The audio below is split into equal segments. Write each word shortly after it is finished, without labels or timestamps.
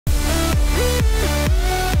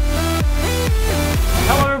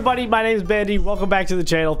everybody, my name is Bandi. Welcome back to the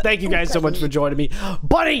channel. Thank you guys so much for joining me.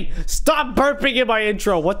 Buddy, stop burping in my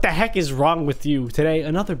intro. What the heck is wrong with you? Today,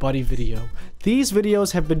 another Buddy video. These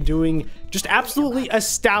videos have been doing just absolutely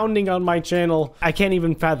astounding on my channel. I can't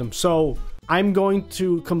even fathom. So I'm going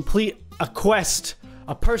to complete a quest,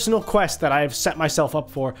 a personal quest that I have set myself up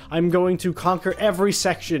for. I'm going to conquer every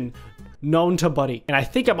section known to Buddy, and I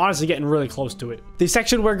think I'm honestly getting really close to it. The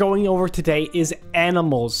section we're going over today is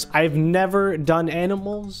animals. I've never done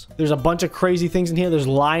animals. There's a bunch of crazy things in here. There's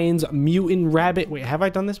lions, mutant rabbit. Wait, have I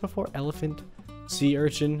done this before? Elephant, sea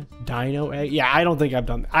urchin, dino egg. Yeah, I don't think I've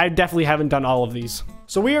done. I definitely haven't done all of these.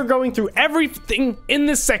 So we are going through everything in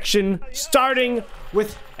this section, starting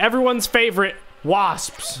with everyone's favorite,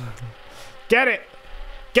 wasps. Get it,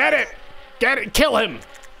 get it, get it, kill him,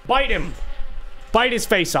 bite his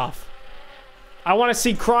face off. I want to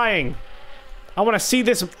see crying. I want to see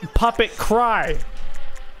this puppet cry.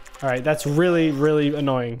 All right, that's really, really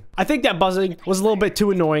annoying. I think that buzzing was a little bit too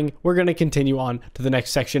annoying. We're going to continue on to the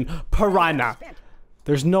next section. Piranha.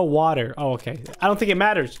 There's no water. Oh, okay. I don't think it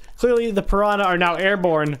matters. Clearly, the piranha are now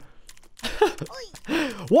airborne.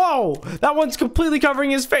 Whoa! That one's completely covering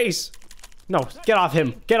his face. No, get off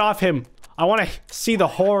him. Get off him. I want to see the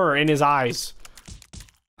horror in his eyes.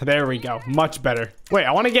 There we go. Much better. Wait,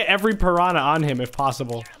 I want to get every piranha on him if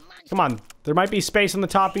possible. Come on. There might be space on the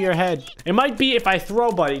top of your head. It might be if I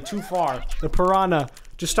throw Buddy too far. The piranha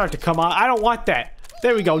just start to come on. I don't want that.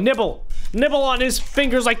 There we go. Nibble. Nibble on his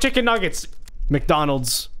fingers like chicken nuggets.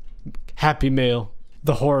 McDonald's Happy Meal.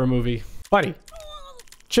 The horror movie. Buddy.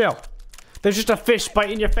 Chill. There's just a fish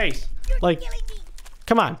biting your face. Like,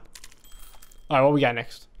 come on. All right, what we got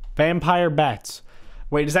next? Vampire bats.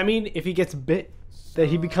 Wait, does that mean if he gets bit that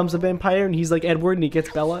he becomes a vampire and he's like Edward and he gets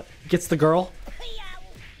Bella, gets the girl?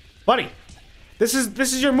 Buddy, this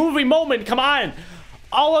is your movie moment. Come on.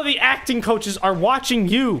 All of the acting coaches are watching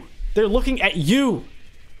you. They're looking at you.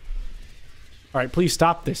 All right, please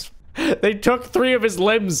stop this. They took 3 of his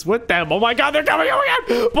limbs with them. Oh my God, they're coming. Oh my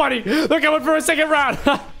God, Buddy, they're coming for a second round.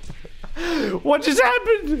 What just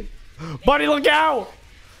happened? Buddy, look out.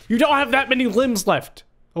 You don't have that many limbs left.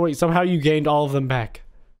 Oh wait, somehow you gained all of them back.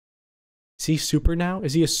 Is he super now?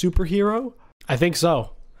 Is he a superhero? I think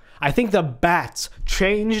so. I think the bats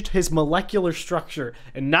changed his molecular structure,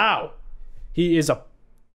 and now he is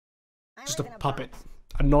just a puppet.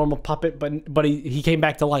 A normal puppet, but he came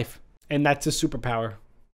back to life. And that's his superpower.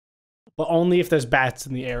 But only if there's bats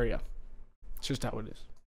in the area. It's just how it is.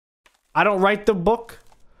 I don't write the book.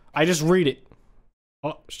 I just read it.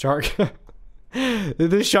 Oh, shark.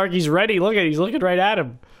 This shark, he's ready. Look at it. He's looking right at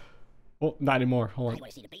him. Oh, not anymore. Hold on.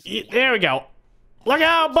 There we go. Look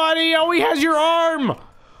out, Buddy. Oh, he has your arm.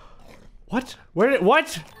 What?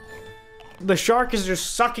 What? The shark is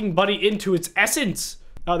just sucking Buddy into its essence.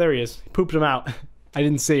 Oh, there he is. He pooped him out. I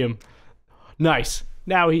didn't see him. Nice.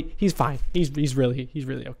 Now he's fine. He's really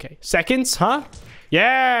okay. Seconds, huh?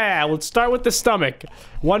 Yeah. Let's start with the stomach.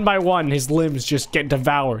 One by one, his limbs just get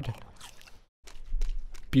devoured.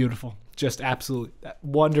 Beautiful. Just absolutely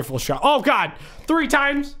wonderful shot. Oh God! 3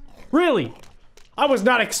 times. Really? I was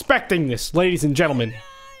not expecting this, ladies and gentlemen.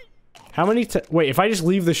 How many wait, if I just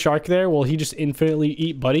leave the shark there, will he just infinitely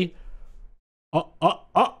eat Buddy? Oh!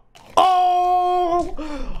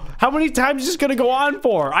 How many times is this gonna go on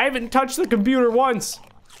for? I haven't touched the computer once.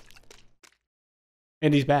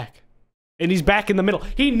 And he's back. And he's back in the middle.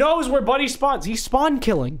 He knows where Buddy spawns. He's spawn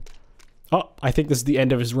killing. Oh, I think this is the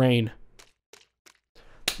end of his reign.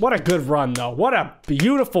 What a good run, though. What a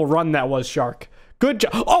beautiful run that was, Shark. Good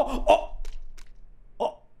job.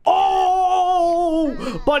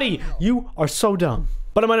 Oh! Buddy, you are so dumb.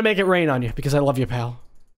 But I'm gonna make it rain on you because I love you, pal.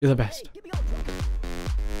 You're the best.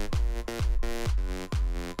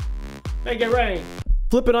 Make it rain.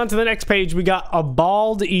 Flipping on to the next page, we got a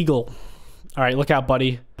bald eagle. All right, look out,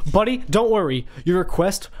 Buddy. Buddy, don't worry. Your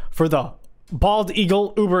request for the bald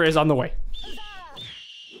eagle Uber is on the way.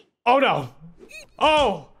 Oh, no.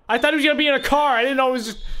 Oh, I thought he was gonna be in a car. I didn't know it was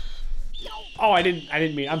just... Oh, I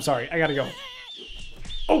didn't mean... I'm sorry. I gotta go.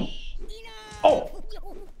 Oh. Oh.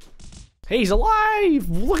 Hey, he's alive.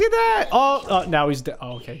 Look at that. Oh, now he's dead.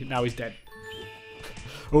 Oh, okay. Now he's dead.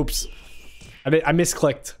 Oops. I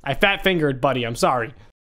misclicked. I fat-fingered Buddy. I'm sorry.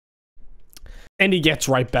 And he gets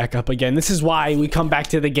right back up again. This is why we come back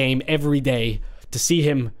to the game every day. To see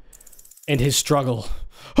him and his struggle.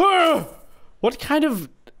 What kind of...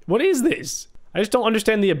 What is this? I just don't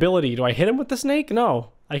understand the ability. Do I hit him with the snake?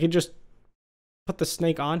 No. I can just put the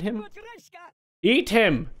snake on him. Eat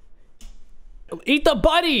him. Eat the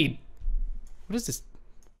Buddy. What is this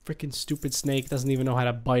freaking stupid snake? Doesn't even know how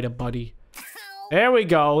to bite a Buddy. There we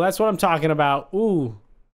go. That's what I'm talking about. Ooh.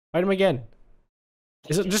 Bite him again.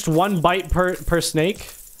 Is it just one bite per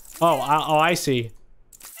snake? Oh, I see.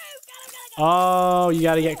 Oh, you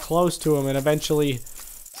gotta get close to him and eventually...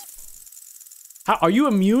 How, are you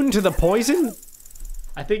immune to the poison?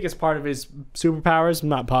 I think it's part of his superpowers. I'm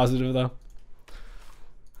not positive, though.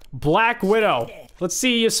 Black Widow. Let's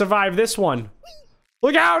see you survive this one.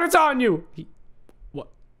 Look out, it's on you! What?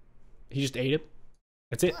 He just ate it?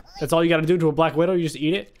 That's it? That's all you gotta do to a Black Widow? You just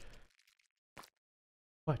eat it?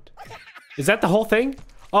 What? Is that the whole thing?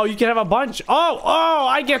 Oh, you can have a bunch. Oh,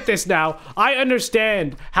 I get this now. I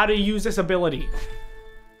understand how to use this ability.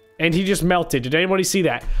 And he just melted. Did anybody see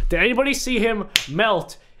that? Did anybody see him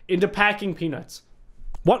melt into packing peanuts?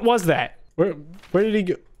 What was that? Where did he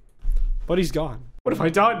go? Buddy's gone. What have I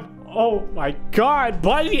done? Oh my God,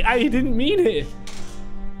 Buddy, I didn't mean it.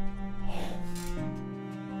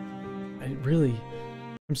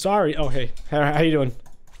 I'm sorry. Oh, hey, how you doing?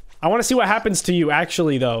 I want to see what happens to you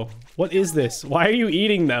actually, though. What is this? Why are you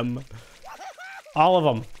eating them? All of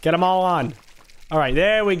them. Get them all on. All right,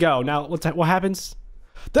 there we go. Now, what happens?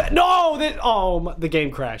 The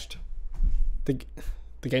game crashed. The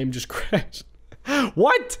game just crashed.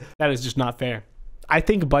 What? That is just not fair. I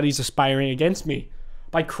think Buddy's aspiring against me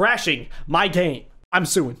by crashing my game. I'm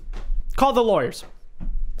suing. Call the lawyers.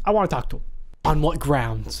 I want to talk to him. On what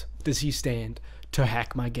grounds does he stand to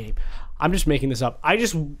hack my game? I'm just making this up. I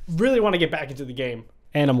just really want to get back into the game.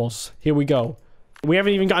 Animals. Here we go. We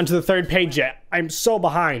haven't even gotten to the 3rd page yet. I'm so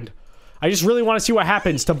behind. I just really want to see what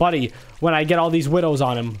happens to Buddy when I get all these widows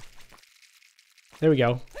on him. There we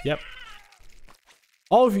go. Yep.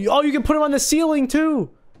 Oh, you can put him on the ceiling too.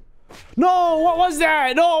 No, what was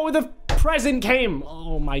that? No, the present came.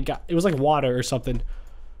 Oh my God. It was like water or something.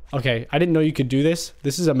 Okay, I didn't know you could do this.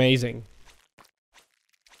 This is amazing.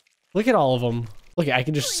 Look at all of them. Look, I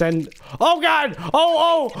can just send... Oh God!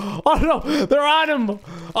 Oh no! They're on him!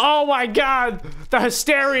 Oh my God! The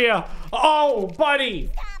hysteria! Oh, Buddy!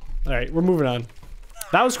 All right, we're moving on.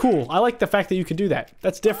 That was cool. I like the fact that you could do that.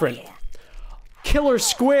 That's different. Killer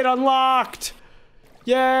squid unlocked!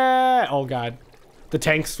 Yeah! Oh God. The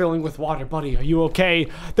tank's filling with water. Buddy, are you okay?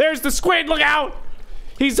 There's the squid! Look out!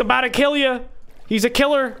 He's about to kill you! He's a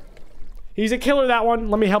killer! He's a killer, that one.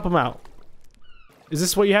 Let me help him out. Is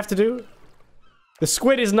this what you have to do? The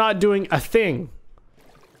squid is not doing a thing.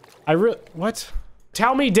 What?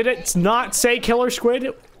 Tell me, did it not say killer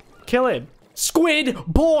squid? Kill it. Squid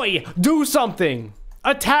boy, do something.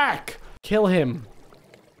 Attack. Kill him.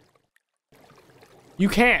 You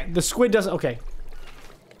can't. The squid doesn't. Okay.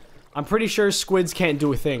 I'm pretty sure squids can't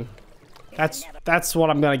do a thing. That's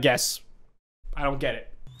what I'm gonna guess. I don't get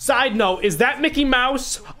it. Side note, is that Mickey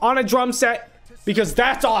Mouse on a drum set? Because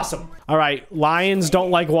that's awesome. All right, lions don't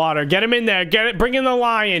like water. Get him in there. Get it. Bring in the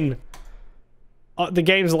lion. Oh, the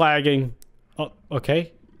game's lagging. Oh,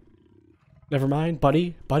 okay. Never mind,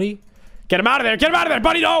 Buddy. Get him out of there. Get him out of there,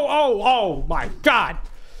 Buddy. No. Oh my God.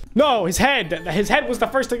 No, his head. His head was the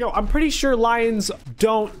first to go. I'm pretty sure lions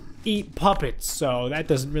don't eat puppets, so that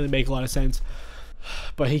doesn't really make a lot of sense.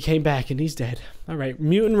 But he came back and he's dead. All right,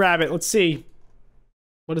 mutant rabbit. Let's see.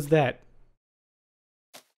 What is that?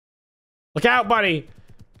 Look out, Buddy!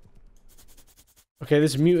 Okay,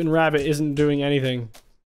 this mutant rabbit isn't doing anything.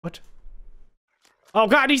 What? Oh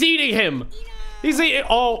God, he's eating him! He's eating-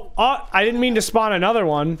 oh, I didn't mean to spawn another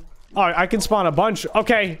one. Oh, I can spawn a bunch.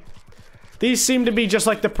 Okay. These seem to be just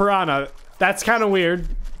like the piranha. That's kind of weird.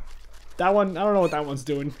 That one, I don't know what that one's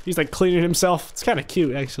doing. He's like cleaning himself. It's kind of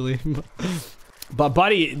cute, actually. But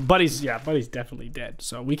Buddy's definitely dead.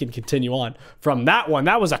 So we can continue on from that one.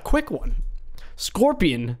 That was a quick one.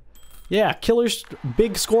 Scorpion. Yeah, killer's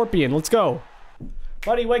big scorpion. Let's go.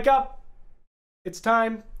 Buddy, wake up. It's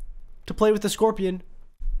time to play with the scorpion.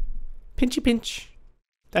 Pinchy Pinch.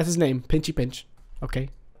 That's his name, Pinchy Pinch. Okay.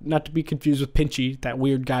 Not to be confused with Pinchy, that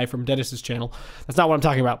weird guy from Dennis's channel. That's not what I'm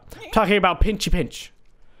talking about. I'm talking about Pinchy Pinch.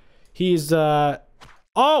 He's, oh,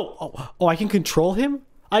 I can control him?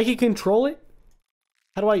 I can control it?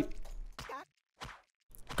 How do I...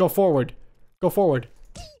 Go forward. Go forward.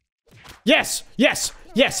 Yes! Yes!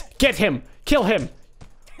 Yes! Get him! Kill him!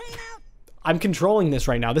 I'm controlling this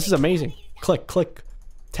right now. This is amazing. Click, click,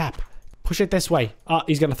 tap. Push it this way. Oh,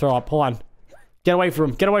 he's gonna throw up. Hold on. Get away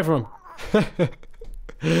from him. Get away from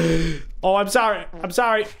him. Oh, I'm sorry. I'm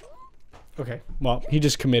sorry. Okay, well, he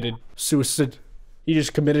just committed suicide. He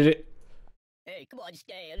just committed it. Hey, come on,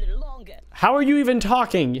 stay a little longer. How are you even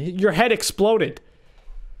talking? Your head exploded.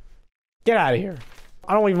 Get out of here.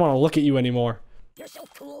 I don't even want to look at you anymore. You're so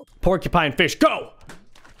cool. Porcupine fish, go!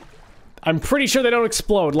 I'm pretty sure they don't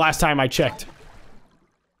explode last time I checked.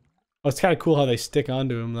 Oh, it's kind of cool how they stick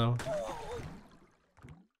onto him, though.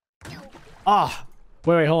 Ah!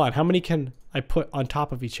 Wait, hold on. How many can... I put on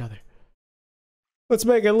top of each other. Let's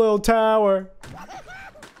make a little tower.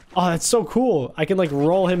 Oh, that's so cool. I can like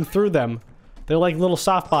roll him through them. They're like little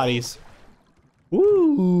soft bodies.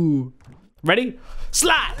 Ooh. Ready?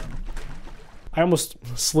 Slide! I almost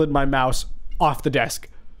slid my mouse off the desk.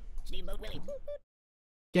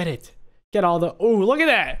 Get it. Get all the... Ooh, look at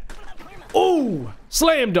that. Ooh.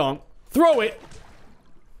 Slam dunk. Throw it.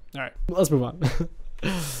 All right, let's move on.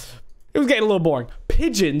 It was getting a little boring.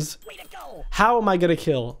 Pigeons? How am I gonna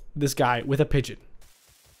kill this guy with a pigeon?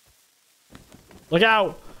 Look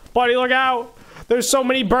out. Buddy, look out. There's so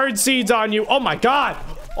many bird seeds on you. Oh my god.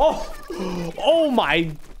 Oh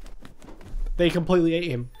my. They completely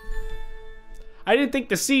ate him. I didn't think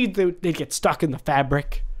the seeds, they'd get stuck in the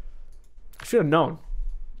fabric. I should have known.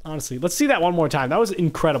 Honestly, let's see that one more time. That was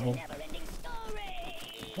incredible.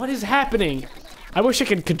 What is happening? I wish I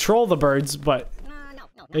could control the birds, but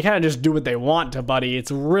they kind of just do what they want to Buddy. It's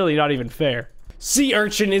really not even fair. Sea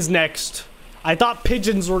urchin is next. I thought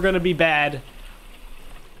pigeons were gonna be bad.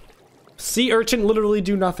 Sea urchin literally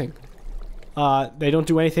do nothing. They don't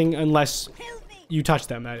do anything unless you touch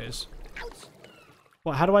them, that is.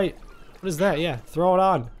 Well, how do I... What is that? Yeah, throw it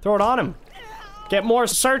on. Throw it on him. Get more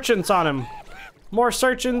surgeons on him. More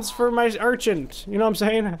surgeons for my urchin. You know what I'm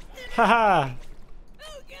saying? Haha.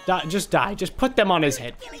 Just die. Just put them on his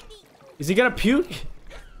head. Is he gonna puke?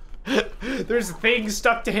 There's things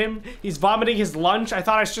stuck to him. He's vomiting his lunch. I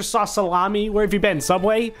thought I just saw salami. Where have you been,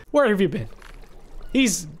 Subway? Where have you been?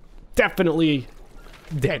 He's definitely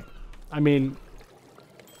dead. I mean,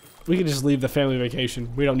 we can just leave the family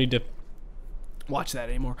vacation. We don't need to watch that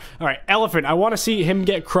anymore. All right, elephant. I want to see him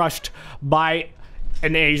get crushed by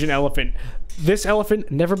an Asian elephant. This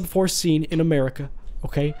elephant, never before seen in America,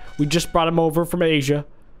 okay? We just brought him over from Asia.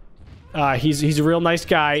 He's a real nice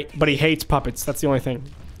guy, but he hates puppets. That's the only thing.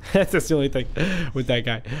 That's the only thing with that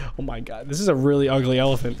guy. Oh my god, this is a really ugly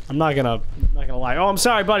elephant. I'm not gonna lie. Oh, I'm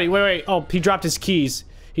sorry, buddy. Wait. Oh, he dropped his keys.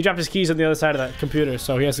 He dropped his keys on the other side of the computer,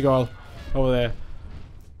 so he has to go over there.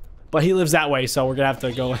 But he lives that way, so we're gonna have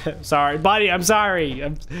to go. Sorry, buddy. I'm sorry.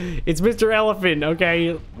 It's Mr. Elephant,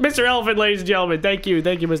 okay? Mr. Elephant, ladies and gentlemen. Thank you,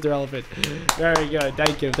 Mr. Elephant. Very good.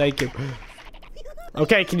 Thank you.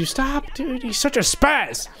 Okay, can you stop, dude? He's such a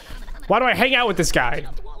spaz. Why do I hang out with this guy?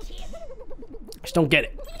 I just don't get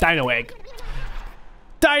it. Dino egg.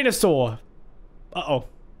 Dinosaur. Uh-oh,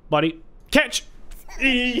 buddy. Catch.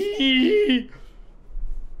 Yeah.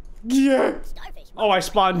 Oh, I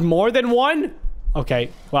spawned more than one? Okay,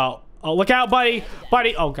 well, oh, look out, buddy.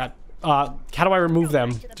 Oh, God. How do I remove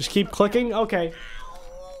them? Just keep clicking? Okay.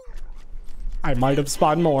 I might have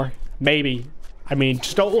spawned more. Maybe. I mean,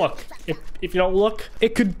 just don't look. If you don't look,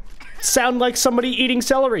 it could sound like somebody eating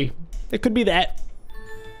celery. It could be that.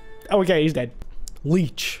 Okay, he's dead.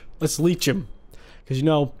 Leech. Let's leech him. Because, you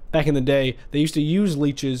know, back in the day, they used to use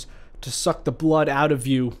leeches to suck the blood out of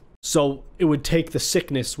you so it would take the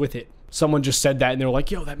sickness with it. Someone just said that and they were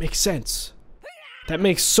like, yo, that makes sense. That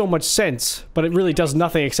makes so much sense, but it really does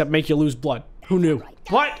nothing except make you lose blood. Who knew?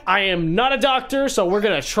 But I am not a doctor, so we're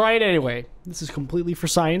gonna try it anyway. This is completely for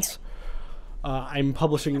science. I'm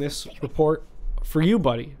publishing this report for you,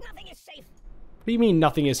 buddy. What do you mean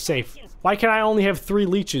nothing is safe? Why can I only have 3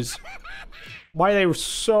 leeches? Why are they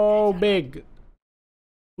so big?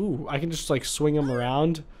 Ooh, I can just like swing them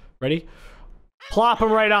around. Ready? Plop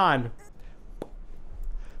them right on.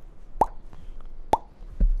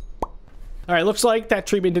 All right, looks like that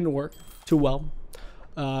treatment didn't work too well.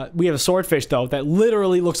 We have a swordfish though that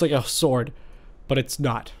literally looks like a sword, but it's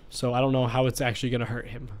not. So I don't know how it's actually gonna hurt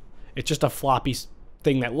him. It's just a floppy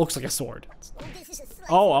thing that looks like a sword.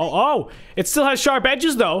 Oh! It still has sharp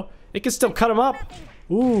edges though. It can still cut him up.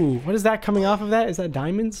 Ooh, what is that coming off of that? Is that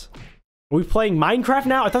diamonds? Are we playing Minecraft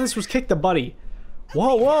now? I thought this was kick the buddy.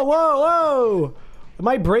 Whoa! Am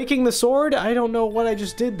I breaking the sword? I don't know what I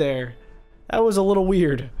just did there. That was a little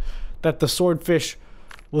weird. That the swordfish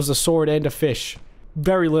was a sword and a fish.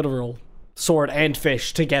 Very literal. Sword and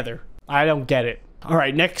fish together. I don't get it.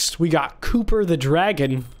 Alright, next we got Cooper the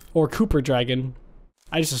Dragon. Or Cooper Dragon.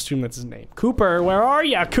 I just assume that's his name. Cooper, where are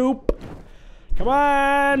ya, Coop? Come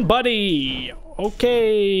on, buddy.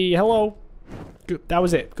 Okay, hello. That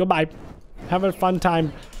was it. Goodbye. Have a fun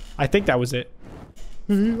time. I think that was it.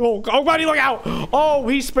 Oh, buddy, look out! Oh,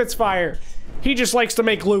 he spits fire. He just likes to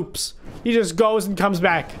make loops. He just goes and comes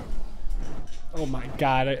back. Oh my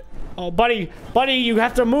god. Oh, buddy, you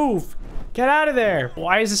have to move. Get out of there.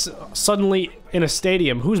 Why is this suddenly in a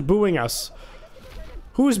stadium? Who's booing us?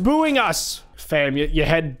 Who's booing us? Fam, your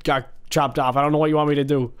head got chopped off. I don't know what you want me to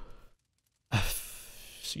do.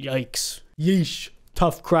 Yikes. Yeesh.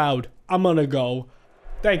 Tough crowd. I'm gonna go.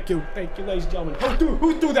 Thank you, ladies and gentlemen.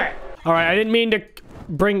 Who do that? All right, I didn't mean to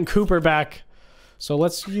bring Cooper back. So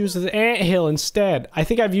let's use the anthill instead. I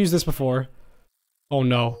think I've used this before. Oh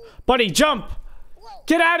no. Buddy, jump!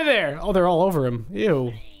 Get out of there! Oh, they're all over him.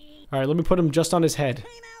 Ew. All right, let me put him just on his head.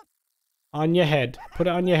 On your head. Put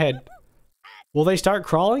it on your head. Will they start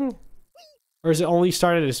crawling? Or is it only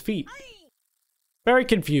start at his feet? Very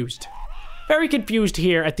confused. Very confused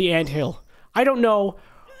here at the anthill. I don't know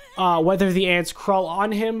whether the ants crawl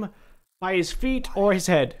on him by his feet or his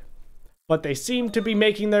head. But they seem to be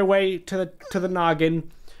making their way to the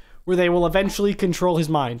noggin, where they will eventually control his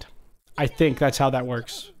mind. I think that's how that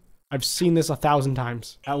works. I've seen this 1,000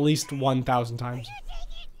 times. At least 1,000 times.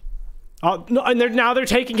 Oh, no, and now they're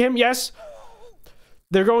taking him, yes?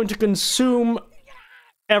 They're going to consume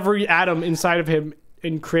every atom inside of him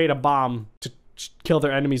and create a bomb to kill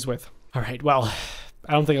their enemies with. All right, well,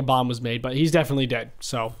 I don't think a bomb was made, but he's definitely dead.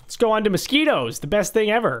 So let's go on to mosquitoes, the best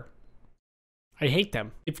thing ever. I hate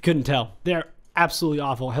them, if you couldn't tell. They're absolutely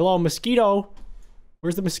awful. Hello, mosquito.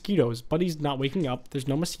 Where's the mosquitoes? Buddy's not waking up. There's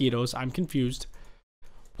no mosquitoes. I'm confused.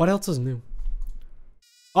 What else is new?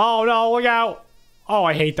 Oh, no, look out. Oh,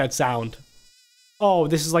 I hate that sound. Oh,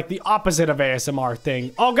 this is like the opposite of ASMR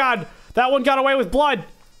thing. Oh, God. That one got away with blood.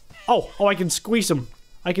 Oh, I can squeeze him.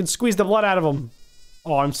 I can squeeze the blood out of him.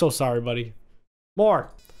 Oh, I'm so sorry, buddy. More.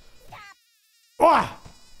 Oh,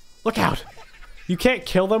 look out. You can't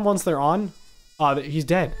kill them once they're on. Oh, he's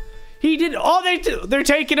dead. He did. Oh, they're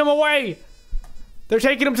taking him away. They're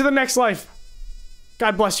taking him to the next life.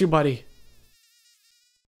 God bless you, buddy.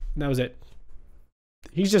 And that was it.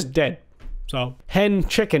 He's just dead. So, hen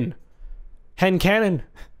chicken. Hen cannon.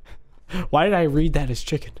 Why did I read that as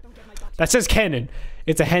chicken? That says cannon.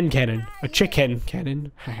 It's a hen cannon. A chicken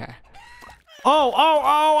cannon. This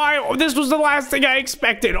was the last thing I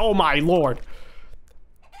expected. Oh my lord.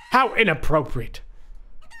 How inappropriate.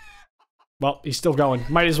 Well, he's still going.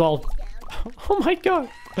 Might as well. Oh my god.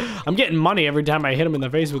 I'm getting money every time I hit him in the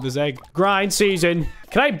face with this egg. Grind season.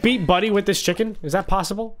 Can I beat Buddy with this chicken? Is that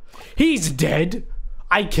possible? He's dead.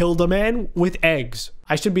 I killed a man with eggs.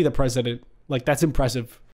 I should be the president. Like, that's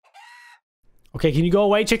impressive. Okay, can you go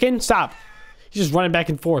away, chicken? Stop. He's just running back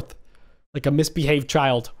and forth like a misbehaved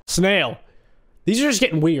child. Snail. These are just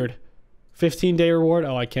getting weird. 15-day reward.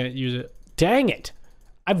 Oh, I can't use it. Dang it.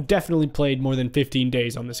 I've definitely played more than 15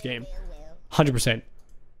 days on this game. 100%.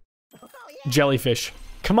 Jellyfish.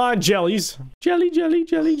 Come on, jellies. Jelly, jelly,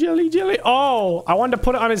 jelly, jelly, jelly. Oh, I wanted to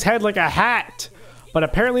put it on his head like a hat. But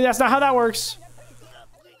apparently that's not how that works.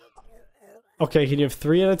 Okay, can you have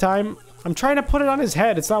 3 at a time? I'm trying to put it on his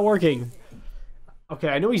head. It's not working. Okay,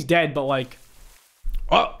 I know he's dead, but like...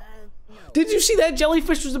 Oh! Did you see that?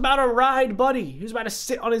 Jellyfish was about to ride Buddy. He was about to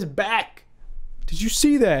sit on his back. Did you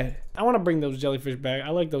see that? I want to bring those jellyfish back. I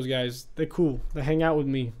like those guys. They're cool. They hang out with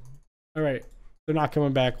me. All right. They're not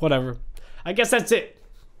coming back. Whatever. I guess that's it.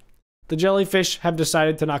 The jellyfish have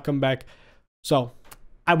decided to not come back. So,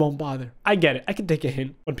 I won't bother. I get it. I can take a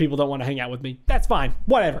hint when people don't want to hang out with me. That's fine.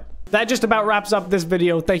 Whatever. That just about wraps up this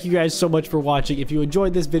video. Thank you guys so much for watching. If you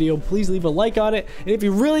enjoyed this video, please leave a like on it. And if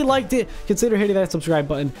you really liked it, consider hitting that subscribe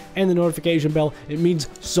button and the notification bell. It means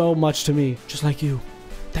so much to me. Just like you.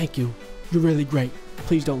 Thank you. You're really great.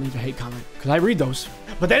 Please don't leave a hate comment, because I read those,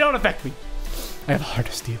 but they don't affect me. I have a heart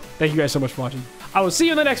of steel. Thank you guys so much for watching. I will see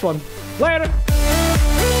you in the next one. Later.